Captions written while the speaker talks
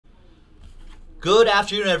Good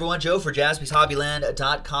afternoon, everyone. Joe for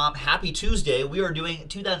JaspysHobbyland.com. Happy Tuesday. We are doing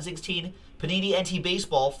 2016 Panini NT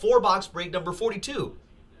Baseball 4-box break number 42.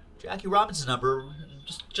 Jackie Robinson's number,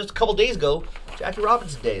 just a couple days ago, Jackie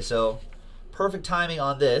Robinson Day. So, perfect timing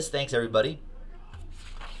on this. Thanks, everybody.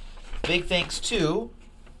 Big thanks to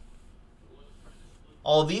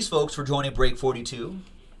all these folks for joining break 42.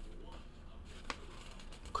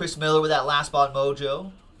 Chris Miller with that last spot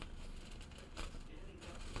mojo.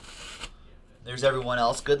 There's everyone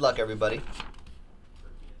else. Good luck, everybody.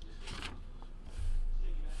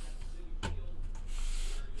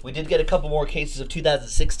 We did get a couple more cases of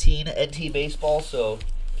 2016 NT Baseball, so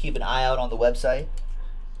keep an eye out on the website.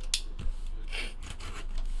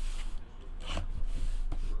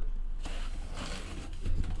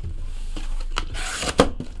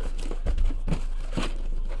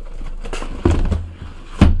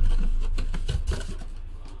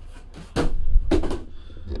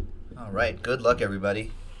 All right, good luck,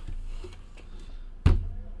 everybody.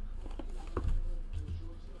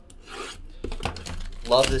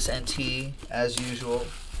 Love this NT as usual.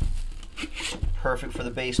 Perfect for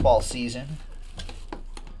the baseball season.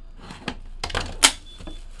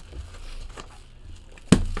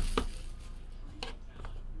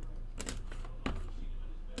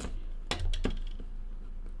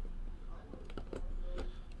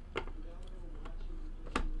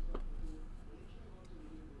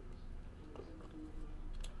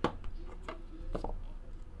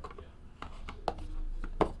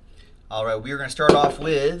 All right, we are going to start off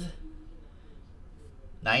with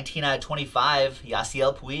 19 out of 25,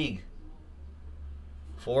 Yasiel Puig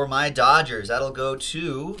for my Dodgers. That'll go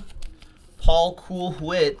to Paul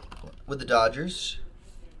Cool-Whitt with the Dodgers.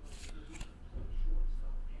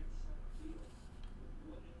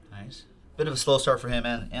 Nice. Bit of a slow start for him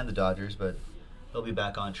and the Dodgers, but he'll be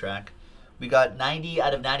back on track. We got 90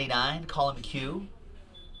 out of 99, Colin McHugh.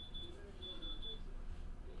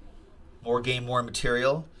 More game, more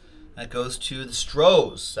material. That goes to the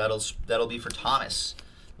Stros. That'll be for Thomas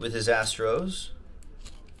with his Astros.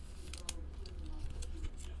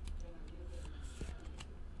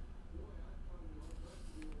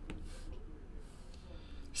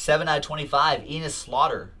 Seven out of 25, Enos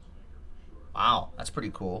Slaughter. Wow, that's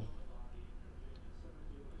pretty cool.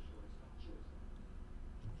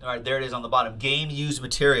 All right, there it is on the bottom. Game used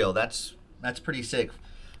material. That's pretty sick.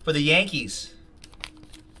 For the Yankees,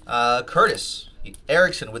 Curtis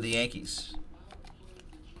Erickson with the Yankees.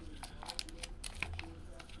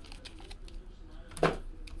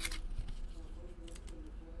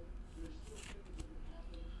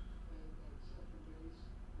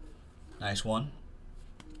 Nice one.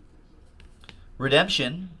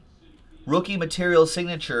 Redemption. Rookie material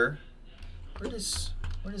signature. Where does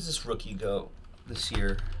this rookie go this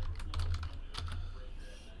year?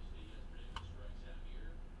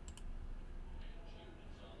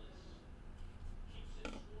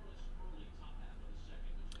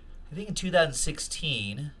 I think in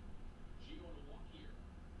 2016,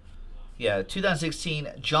 yeah, 2016,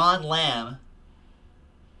 John Lamb,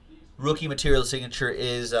 rookie material signature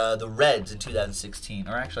is the Reds in 2016.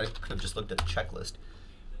 Or actually, I could have just looked at the checklist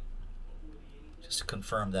just to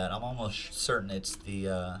confirm that. I'm almost certain it's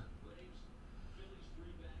the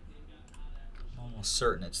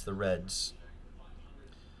Reds.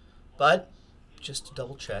 But just to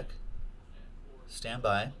double check, stand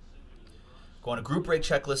by. Going to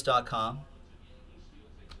groupbreakchecklist.com.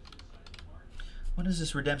 When does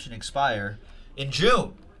this redemption expire? In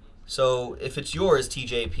June. So if it's yours,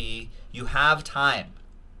 TJP, you have time.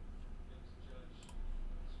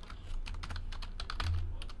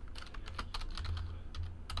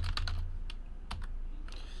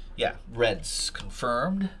 Yeah, Reds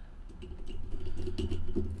confirmed.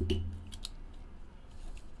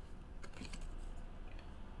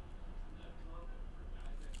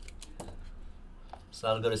 So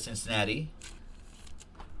that'll go to Cincinnati.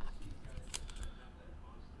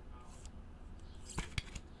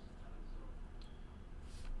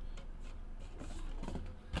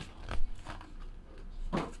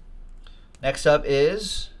 Next up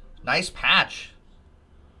is nice patch.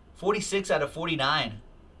 46 out of 49.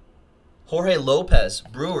 Jorge Lopez,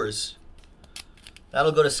 Brewers.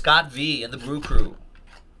 That'll go to Scott V and the Brew Crew.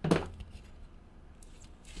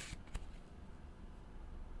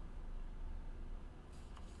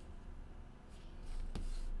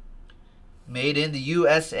 Made in the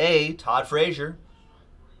USA, Todd Frazier.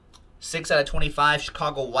 6 out of 25,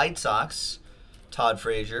 Chicago White Sox. Todd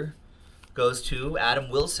Frazier goes to Adam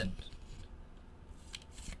Wilson.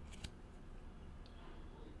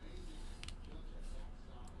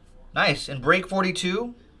 Nice. In break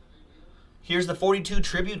 42, Here's the 42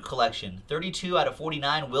 Tribute Collection. 32 out of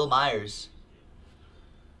 49, Will Myers.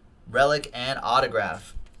 Relic and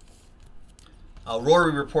autograph.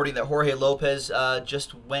 Rory reporting that Jorge Lopez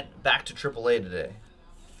just went back to AAA today.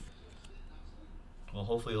 Well,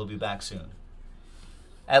 hopefully he'll be back soon.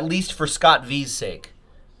 At least for Scott V's sake.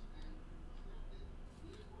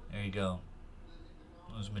 There you go.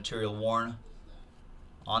 There's material worn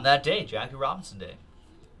on that day, Jackie Robinson Day.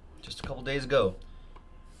 Just a couple days ago.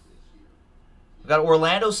 We got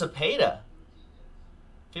Orlando Cepeda.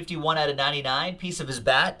 51 out of 99. Piece of his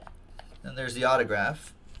bat. And there's the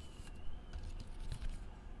autograph.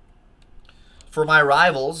 For my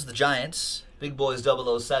rivals, the Giants, Big Boys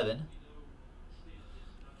 007.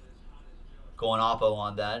 Going oppo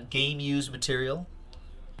on that. Game used material.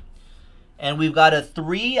 And we've got a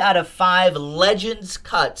 3 out of 5 Legends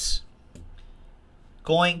cuts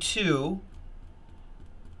going to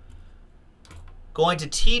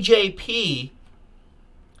TJP.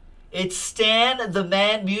 It's Stan the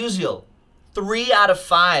Man Musial. 3 out of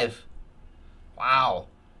 5. Wow.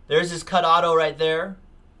 There's his cut auto right there.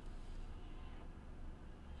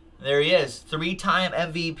 There he is. 3-time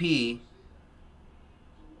MVP.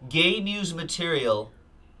 Game used material.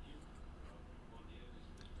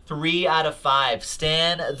 3 out of 5.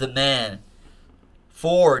 Stan the Man.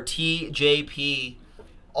 For TJP.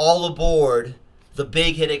 All aboard the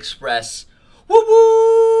Big Hit Express. Woo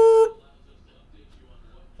woo!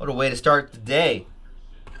 What a way to start the day.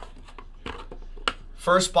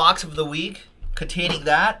 First box of the week containing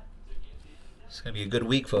that. It's going to be a good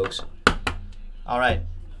week, folks. All right.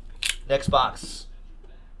 Next box.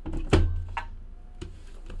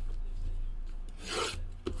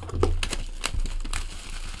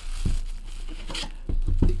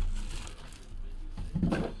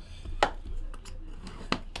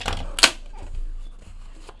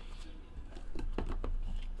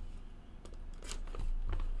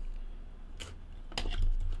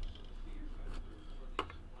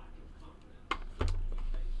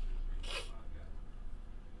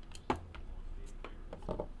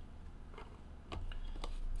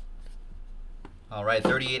 All right,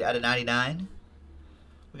 38 out of 99.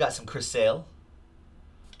 We got some Chris Sale.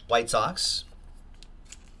 White Sox.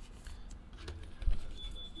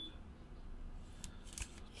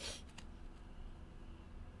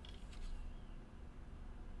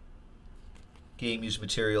 Game used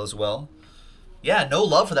material as well. Yeah, no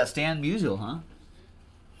love for that Stan Musial, huh?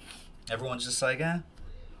 Everyone's just like, eh.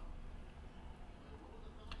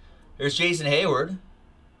 There's Jason Hayward.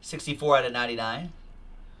 64 out of 99.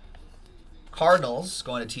 Cardinals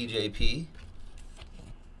going to TJP.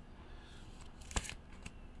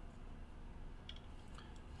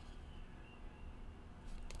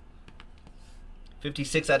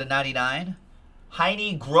 $56 out of 99.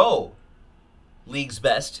 Heine Grow, league's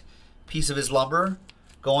best. Piece of his lumber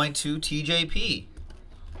going to TJP.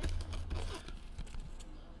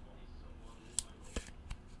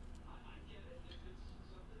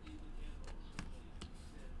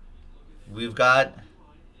 We've got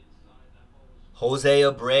Jose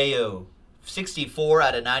Abreu, 64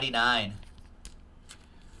 out of 99.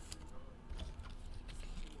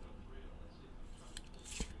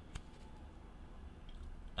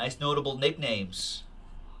 Nice notable nicknames.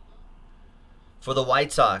 For the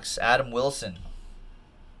White Sox, Adam Wilson.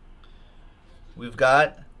 We've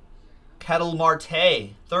got Ketel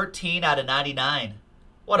Marte, 13 out of 99.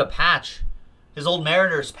 What a patch. His old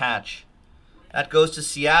Mariners patch. That goes to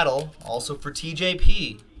Seattle, also for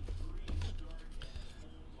TJP.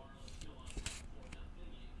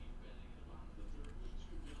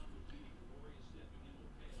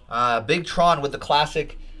 Big Tron with the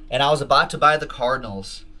classic, and I was about to buy the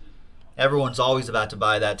Cardinals. Everyone's always about to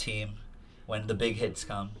buy that team when the big hits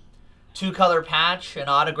come. 2-color patch, an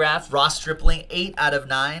autograph, Ross Stripling, 8 out of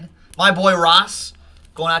 9. My boy Ross,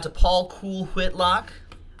 going out to Paul Cool Whitlock.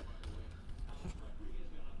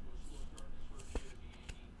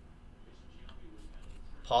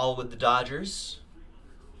 Paul with the Dodgers.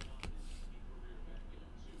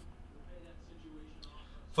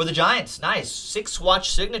 For the Giants, nice. 6-swatch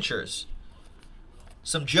signatures.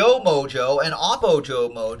 Some Joe Mojo and Oppo Joe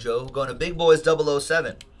Mojo going to Big Boys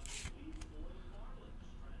 007.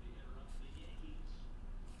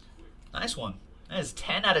 Nice one. That is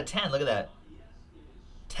 10 out of 10. Look at that.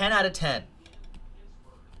 10 out of 10.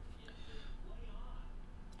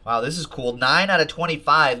 Wow, this is cool. 9 out of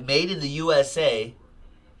 25. Made in the USA.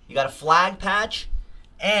 You got a flag patch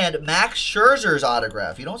and Max Scherzer's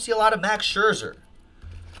autograph. You don't see a lot of Max Scherzer.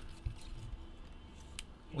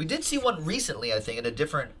 We did see one recently, I think, in a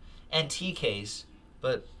different NT case,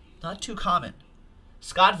 but not too common.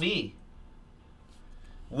 Scott V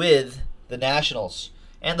with the Nationals.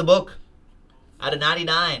 And the book, out of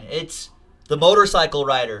 99, it's the motorcycle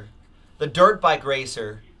rider, the dirt bike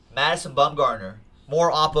racer, Madison Bumgarner. More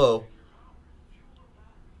Oppo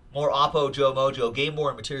Joe Mojo. Game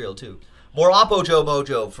worn material, too. More Oppo Joe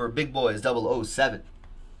Mojo for Big Boys 007.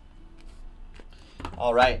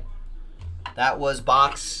 All right. That was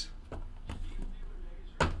box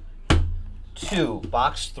 2.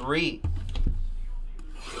 Box 3.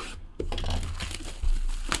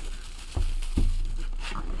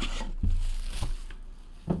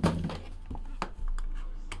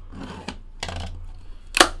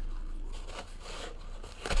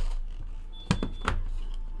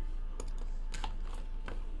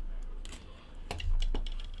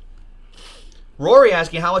 Rory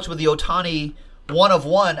asking how much would the Ohtani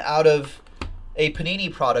 1/1 out of a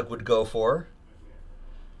Panini product would go for.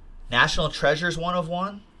 National Treasures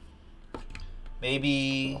 1/1.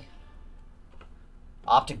 Maybe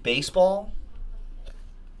Optic Baseball.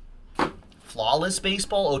 Flawless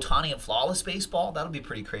Baseball. Ohtani and Flawless Baseball. That'll be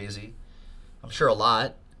pretty crazy. I'm sure a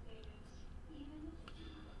lot.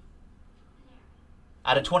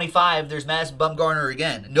 Out of 25, there's Madison Bumgarner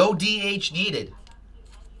again. No DH needed.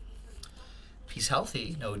 If he's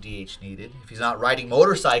healthy, no DH needed. If he's not riding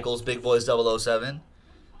motorcycles, Big Boys 007.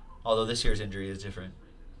 Although this year's injury is different.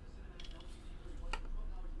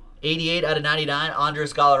 88 out of 99,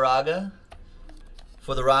 Andres Galarraga.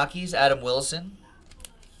 For the Rockies, Adam Wilson.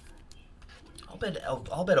 I'll bet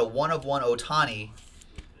a 1/1 Ohtani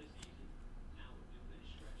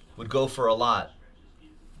would go for a lot.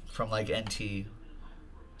 From like NT.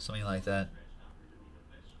 Something like that.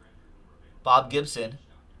 Bob Gibson.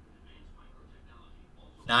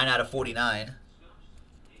 9 out of 49.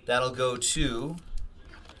 That'll go to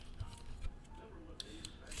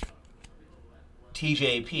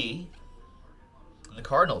TJP and the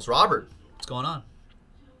Cardinals. Robert, what's going on?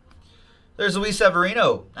 There's Luis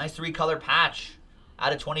Severino. Nice 3-color patch.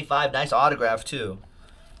 Out of 25. Nice autograph, too.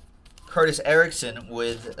 Curtis Erickson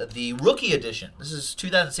with the rookie edition. This is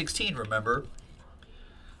 2016, remember?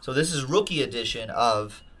 So this is rookie edition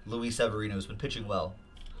of Luis Severino, who's been pitching well.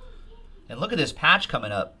 And look at this patch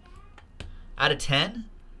coming up. Out of 10.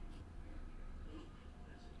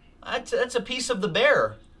 That's a piece of the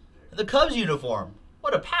bear. The Cubs uniform.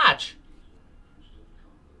 What a patch.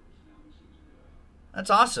 That's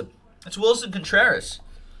awesome. That's Wilson Contreras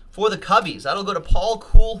for the Cubbies. That'll go to Paul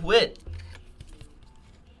Cool-Whitt.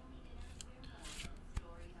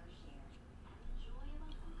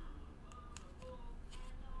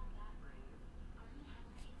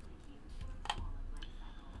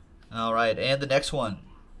 All right, and the next one.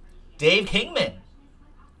 Dave Kingman,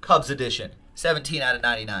 Cubs edition, 17 out of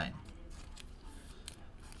 99.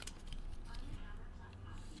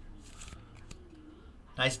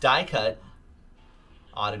 Nice die cut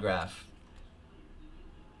autograph.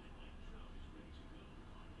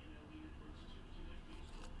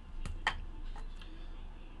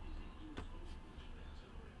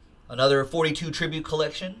 Another 42 tribute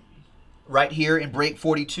collection right here in break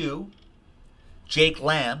 42. Jake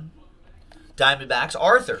Lamb. Diamondbacks,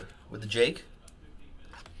 Arthur with the Jake.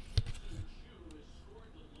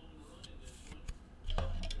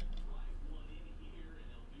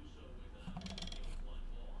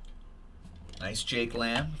 Nice Jake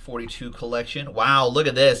Lamb, 42 collection. Wow, look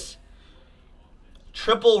at this.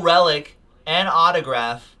 Triple relic and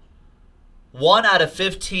autograph. 1 out of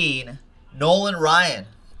 15, Nolan Ryan.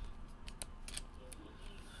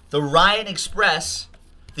 The Ryan Express,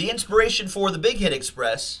 the inspiration for the Big Hit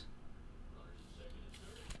Express.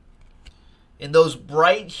 In those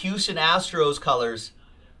bright Houston Astros colors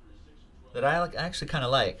that I actually kind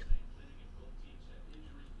of like.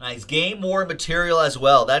 Nice game worn material as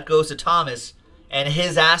well. That goes to Thomas and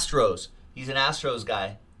his Astros. He's an Astros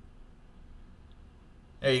guy.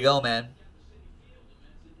 There you go, man.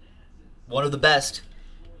 One of the best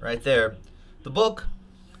right there. The book,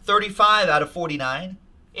 35 out of 49.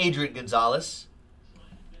 Adrian Gonzalez.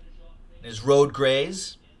 His Road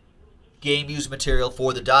Grays. Game used material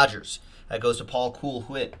for the Dodgers. That goes to Paul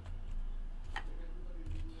Cool-Whitt.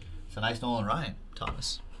 It's a nice Nolan Ryan,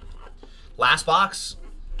 Thomas. Last box.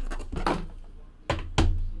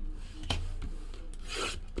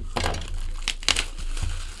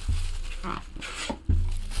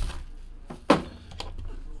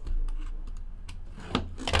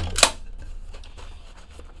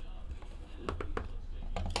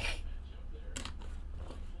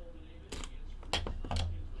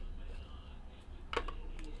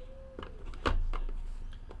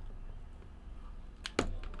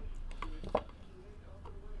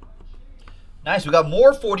 Nice, we got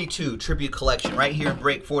more 42 tribute collection right here in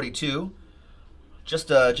break 42.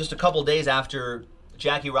 just a couple days after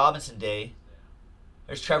Jackie Robinson Day.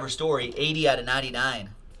 There's Trevor Story, 80 out of 99.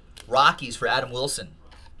 Rockies for Adam Wilson.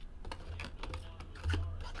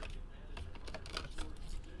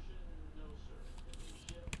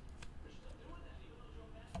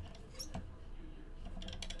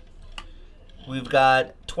 We've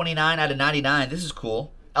got 29 out of 99. This is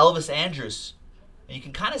cool. Elvis Andrus. And you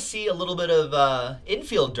can kind of see a little bit of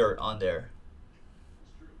infield dirt on there.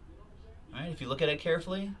 All right, if you look at it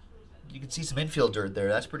carefully, you can see some infield dirt there.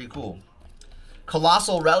 That's pretty cool.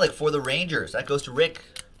 Colossal Relic for the Rangers. That goes to Rick.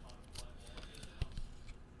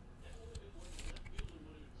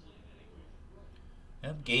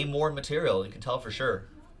 Yep, game worn material. You can tell for sure.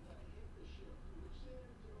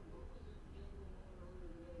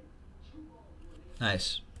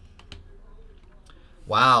 Nice.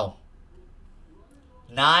 Wow.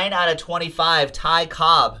 9 out of 25. Ty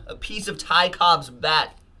Cobb. A piece of Ty Cobb's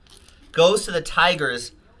bat goes to the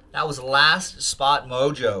Tigers. That was last spot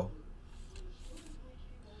mojo.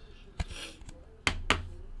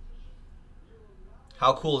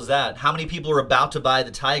 How cool is that? How many people are about to buy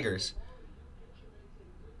the Tigers?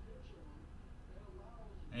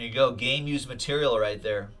 There you go. Game used material right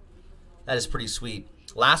there. That is pretty sweet.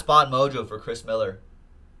 Last spot mojo for Chris Miller.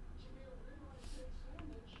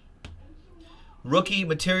 Rookie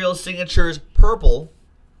material signatures purple.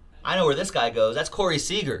 I know where this guy goes. That's Corey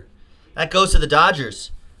Seager. That goes to the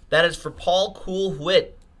Dodgers. That is for Paul Cool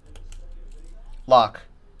Whit. Lock.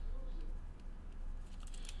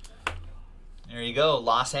 There you go.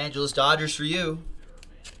 Los Angeles Dodgers for you.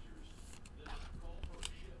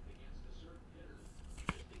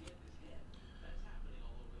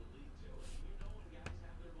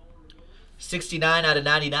 $69 out of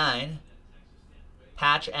 99.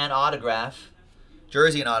 Patch and autograph.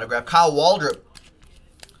 Jersey and autograph. Kyle Waldrop.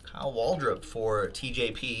 Kyle Waldrop for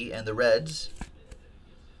TJP and the Reds.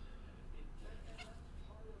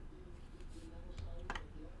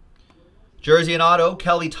 Jersey and auto.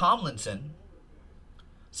 Kelly Tomlinson.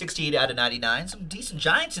 68 out of 99. Some decent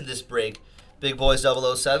Giants in this break. Big Boys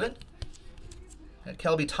 007. Got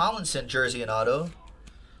Kelby Tomlinson jersey and auto.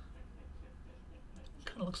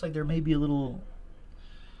 Kind of looks like there may be a little...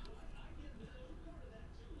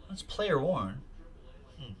 That's player worn.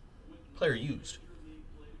 Player used.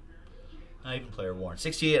 Not even player worn.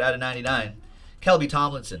 68 out of 99. Kelby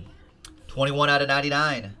Tomlinson. 21 out of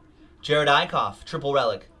 99. Jared Eichhoff. Triple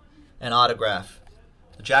relic. And autograph.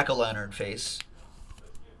 The jack-o'-lantern face.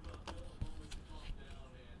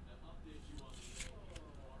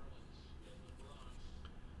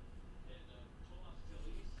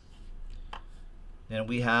 And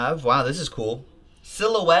we have, wow, this is cool.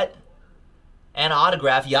 Silhouette and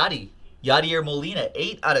autograph, Yadier Molina,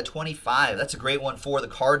 8 out of 25. That's a great one for the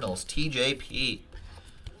Cardinals. TJP.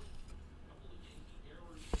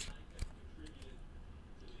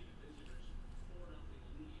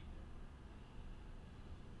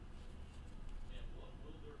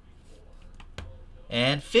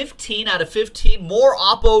 And 15 out of 15. More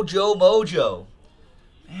Oppo Joe Mojo.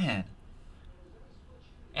 Man.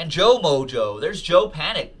 And Joe Mojo. There's Joe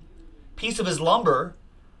Panic. Piece of his lumber.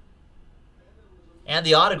 And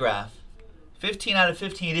the autograph. 15 out of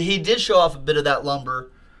 15. He did show off a bit of that lumber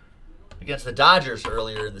against the Dodgers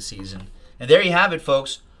earlier in the season. And there you have it,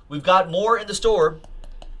 folks. We've got more in the store.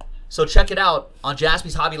 So check it out on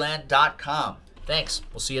JaspysHobbyland.com. Thanks.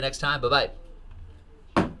 We'll see you next time. Bye-bye.